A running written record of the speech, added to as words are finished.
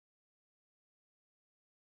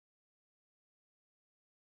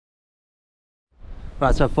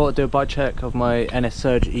Right, so I thought I'd do a bike check of my NS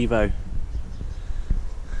SURGE EVO.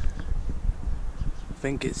 I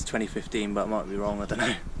think it's 2015, but I might be wrong, I don't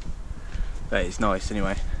know. But it's nice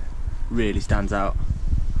anyway, really stands out.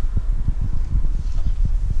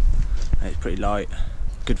 And it's pretty light,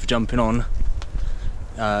 good for jumping on.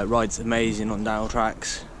 Rides amazing on downhill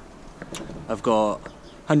tracks. I've got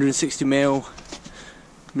 160mm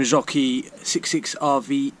Mizuki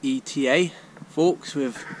 66RV ETA forks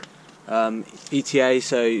with ETA,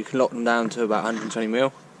 so you can lock them down to about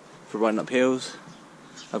 120mm for riding up hills.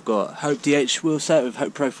 I've got Hope DH wheel set with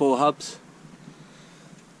Hope Pro 4 hubs,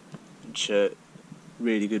 which are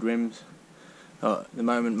really good rims. At the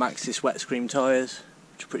moment, Maxxis wet scream tyres,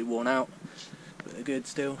 which are pretty worn out, but they're good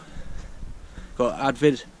still. Got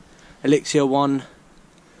Advid Elixir 1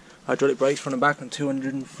 hydraulic brakes front and back on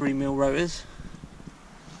 203mm rotors.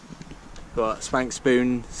 Got Spank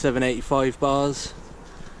Spoon 785 bars.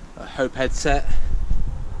 A Hope headset.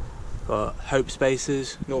 Got Hope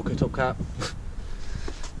spacers, Norco top cap.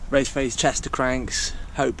 Race face Chester cranks,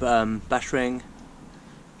 Hope bash ring.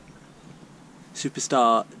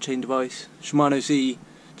 Superstar chain device. Shimano Z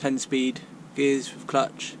 10-speed gears with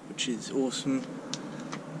clutch, which is awesome.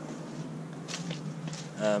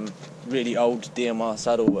 Really old DMR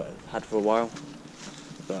saddle that I've had for a while,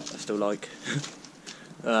 but I still like.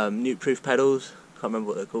 Newt proof pedals, can't remember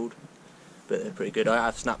what they're called, but they're pretty good. I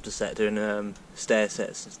have snapped a set doing stair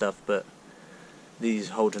sets and stuff, but these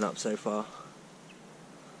are holding up so far.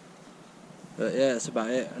 But yeah, that's about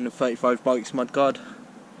it. And the 35 bikes mudguard.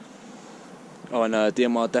 Oh, and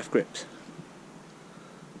DMR def grips.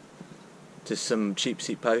 Just some cheap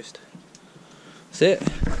seat post. That's it.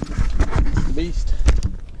 The beast.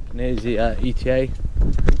 And here's the ETA.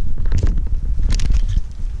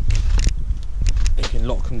 You can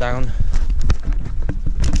lock them down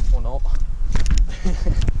or not.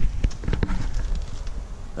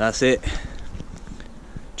 That's it.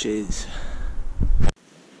 Cheers.